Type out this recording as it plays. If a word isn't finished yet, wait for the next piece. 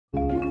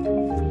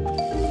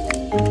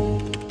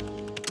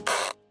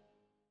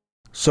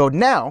So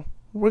now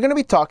we're going to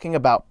be talking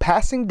about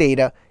passing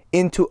data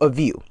into a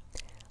view.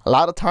 A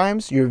lot of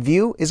times your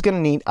view is going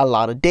to need a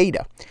lot of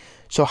data.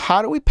 So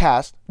how do we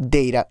pass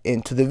data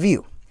into the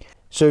view?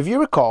 So if you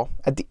recall,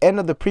 at the end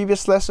of the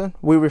previous lesson,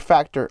 we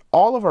refactored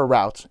all of our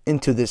routes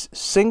into this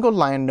single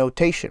line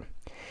notation.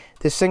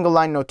 This single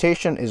line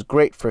notation is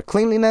great for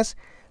cleanliness,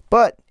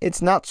 but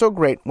it's not so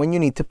great when you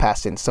need to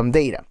pass in some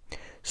data.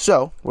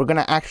 So we're going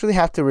to actually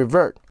have to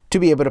revert to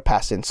be able to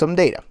pass in some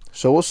data.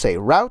 So we'll say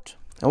route,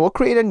 and we'll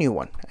create a new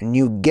one, a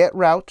new get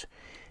route,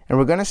 and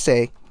we're going to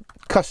say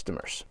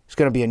customers. It's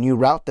going to be a new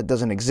route that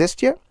doesn't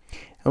exist yet,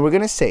 and we're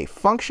going to say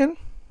function,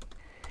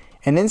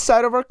 and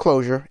inside of our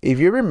closure, if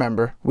you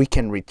remember, we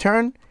can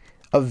return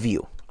a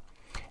view,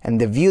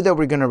 and the view that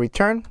we're going to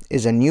return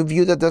is a new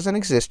view that doesn't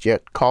exist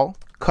yet called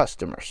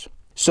customers.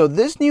 So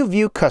this new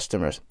view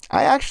customers,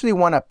 I actually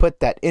want to put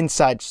that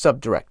inside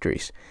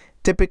subdirectories.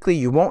 Typically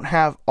you won't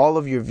have all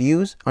of your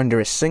views under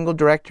a single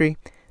directory.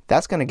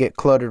 That's going to get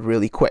cluttered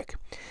really quick.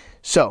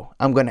 So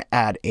I'm going to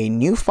add a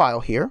new file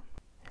here,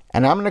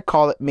 and I'm going to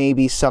call it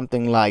maybe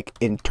something like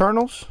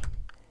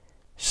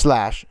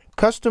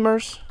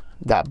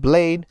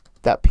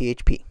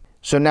internals/customers.blade.php.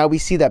 So now we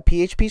see that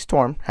PHP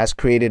Storm has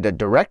created a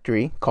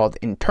directory called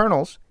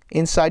internals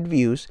inside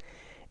views,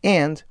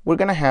 and we're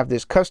going to have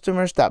this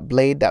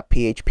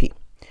customers.blade.php.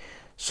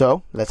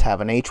 So let's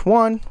have an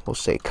H1, we'll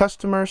say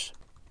customers,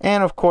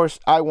 and of course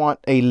I want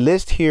a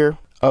list here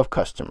of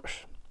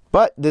customers.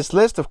 But this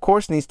list of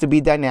course needs to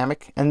be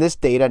dynamic, and this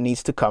data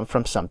needs to come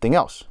from something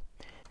else.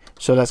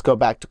 So let's go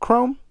back to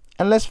Chrome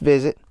and let's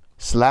visit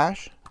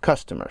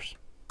 /customers.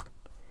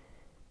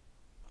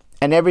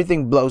 And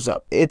everything blows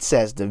up. It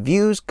says the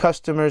views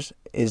customers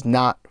is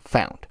not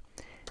found.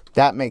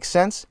 That makes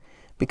sense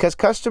because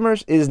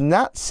customers is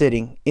not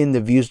sitting in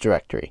the views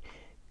directory.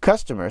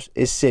 Customers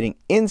is sitting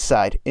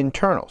inside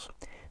internals.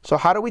 So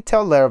how do we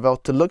tell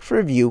Laravel to look for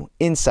a view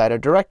inside a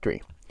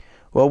directory?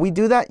 Well, we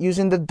do that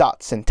using the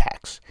dot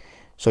syntax.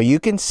 So you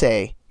can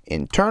say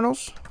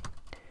internals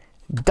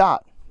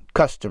dot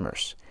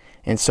customers.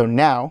 And so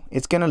now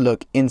it's going to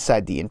look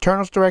inside the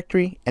internals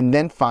directory and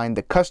then find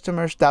the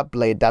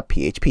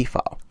customers.blade.php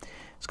file.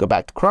 Let's go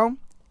back to Chrome,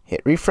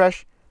 hit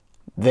refresh.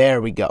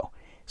 There we go.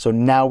 So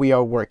now we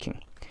are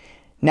working.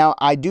 Now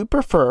I do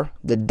prefer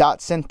the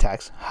dot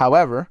syntax.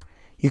 However,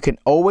 you can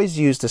always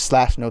use the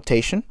slash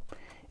notation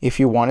if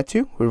you wanted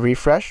to. We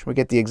refresh, we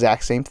get the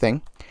exact same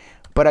thing.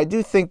 But I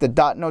do think the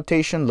dot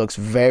notation looks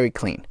very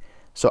clean.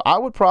 So I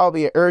would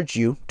probably urge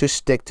you to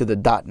stick to the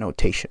dot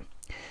notation.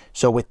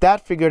 So with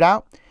that figured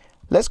out,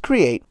 let's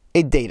create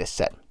a data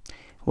set.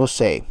 We'll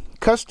say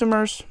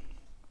customers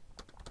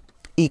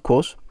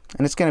equals,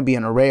 and it's going to be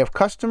an array of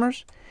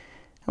customers.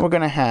 And we're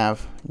going to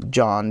have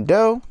John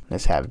Doe,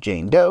 let's have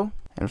Jane Doe,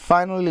 and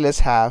finally let's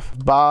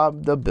have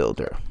Bob the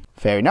Builder.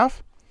 Fair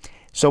enough.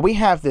 So we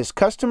have this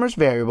customers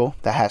variable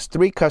that has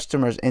 3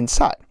 customers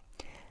inside.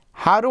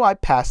 How do I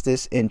pass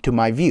this into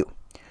my view?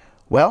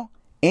 Well,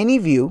 any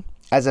view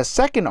as a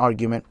second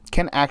argument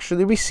can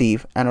actually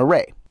receive an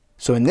array.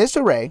 So in this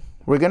array,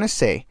 we're going to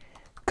say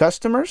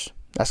customers,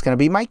 that's going to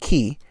be my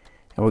key,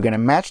 and we're going to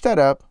match that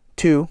up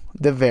to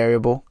the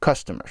variable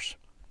customers.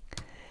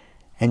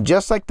 And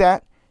just like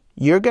that,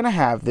 you're going to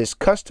have this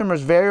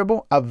customers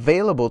variable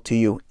available to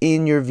you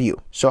in your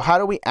view. So how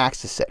do we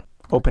access it?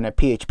 Open a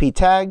PHP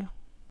tag,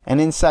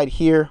 and inside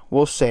here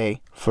we'll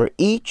say for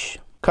each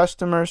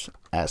customers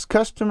as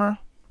customer,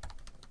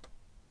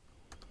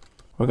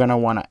 we're going to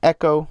want to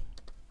echo,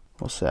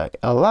 we'll say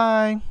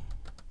li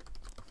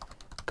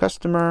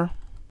customer,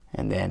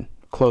 and then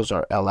close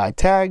our li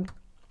tag.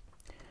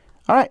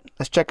 All right,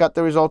 let's check out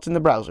the results in the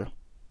browser.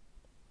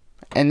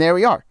 And there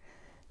we are.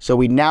 So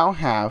we now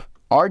have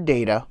our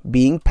data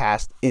being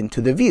passed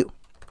into the view.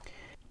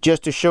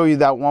 Just to show you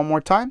that one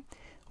more time,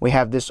 we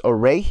have this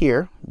array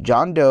here,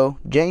 John Doe,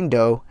 Jane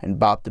Doe, and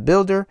Bob the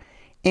Builder.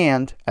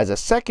 And as a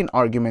second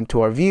argument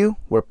to our view,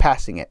 we're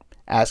passing it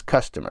as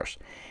customers.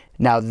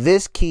 Now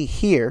this key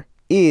here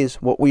is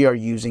what we are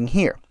using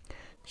here.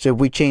 So if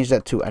we change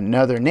that to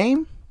another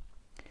name,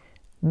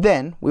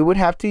 then we would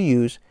have to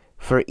use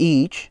for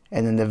each,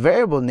 and then the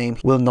variable name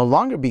will no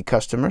longer be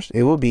customers,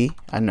 it will be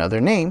another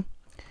name.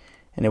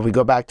 And if we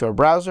go back to our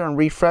browser and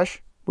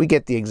refresh, we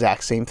get the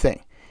exact same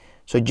thing.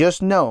 So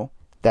just know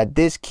that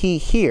this key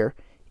here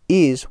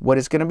is what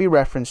it's going to be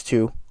referenced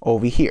to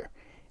over here.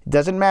 It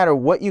doesn't matter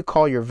what you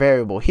call your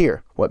variable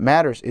here. What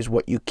matters is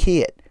what you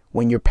key it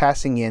when you're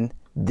passing in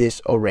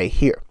this array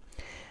here.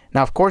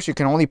 Now, of course, you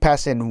can only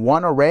pass in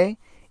one array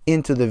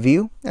into the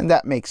view, and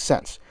that makes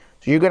sense.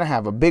 So you're going to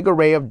have a big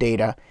array of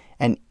data,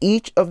 and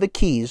each of the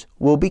keys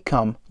will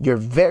become your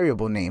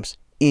variable names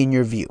in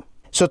your view.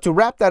 So to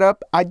wrap that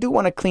up, I do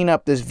want to clean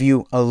up this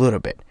view a little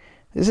bit.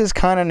 This is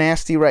kind of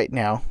nasty right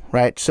now,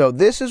 right? So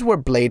this is where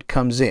Blade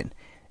comes in,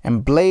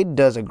 and Blade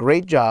does a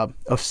great job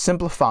of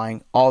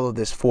simplifying all of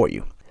this for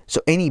you.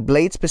 So any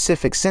Blade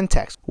specific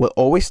syntax will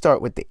always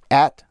start with the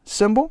 @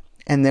 symbol,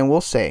 and then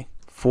we'll say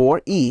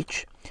for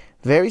each,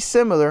 very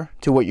similar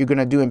to what you're going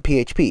to do in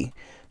PHP.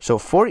 So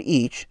for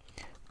each,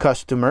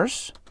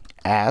 customers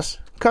as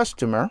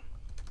customer,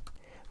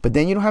 but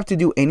then you don't have to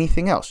do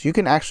anything else. You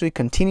can actually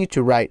continue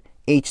to write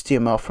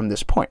HTML from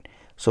this point.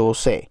 So we'll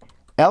say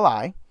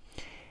li,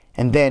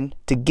 and then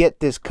to get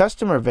this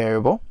customer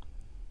variable,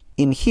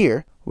 in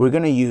here, we're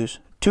going to use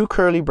 2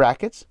 curly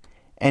brackets,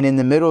 and in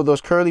the middle of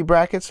those curly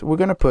brackets, we're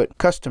going to put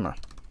customer.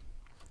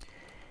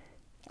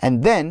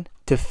 And then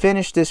to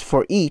finish this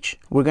for each,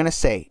 we're going to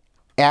say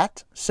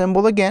at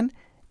symbol again,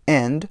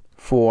 and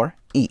for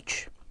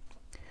each.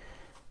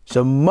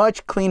 So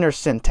much cleaner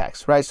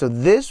syntax, right? So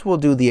this will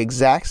do the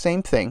exact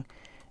same thing.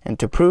 And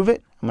to prove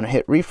it, I'm going to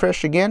hit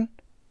refresh again,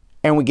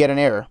 and we get an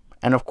error.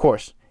 And of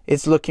course,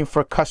 it's looking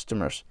for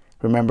customers.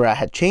 Remember, I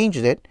had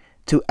changed it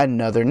to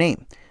another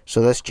name.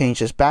 So let's change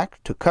this back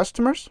to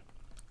customers.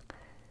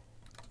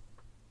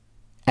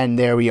 And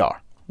there we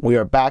are. We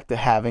are back to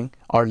having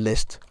our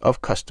list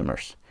of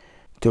customers.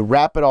 To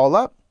wrap it all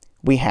up,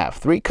 we have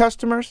 3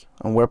 customers,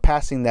 and we're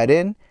passing that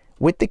in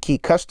with the key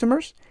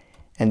customers.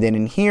 And then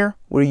in here,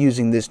 we're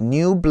using this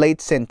new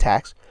blade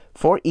syntax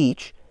for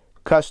each,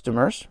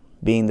 customers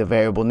being the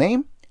variable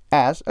name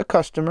as a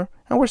customer,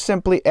 and we're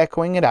simply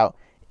echoing it out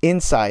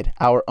inside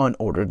our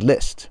unordered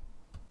list.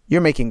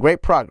 You're making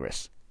great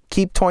progress.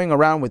 Keep toying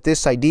around with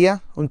this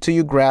idea until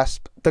you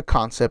grasp the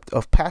concept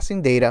of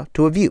passing data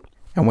to a view.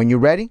 And when you're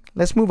ready,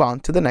 let's move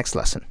on to the next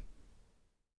lesson.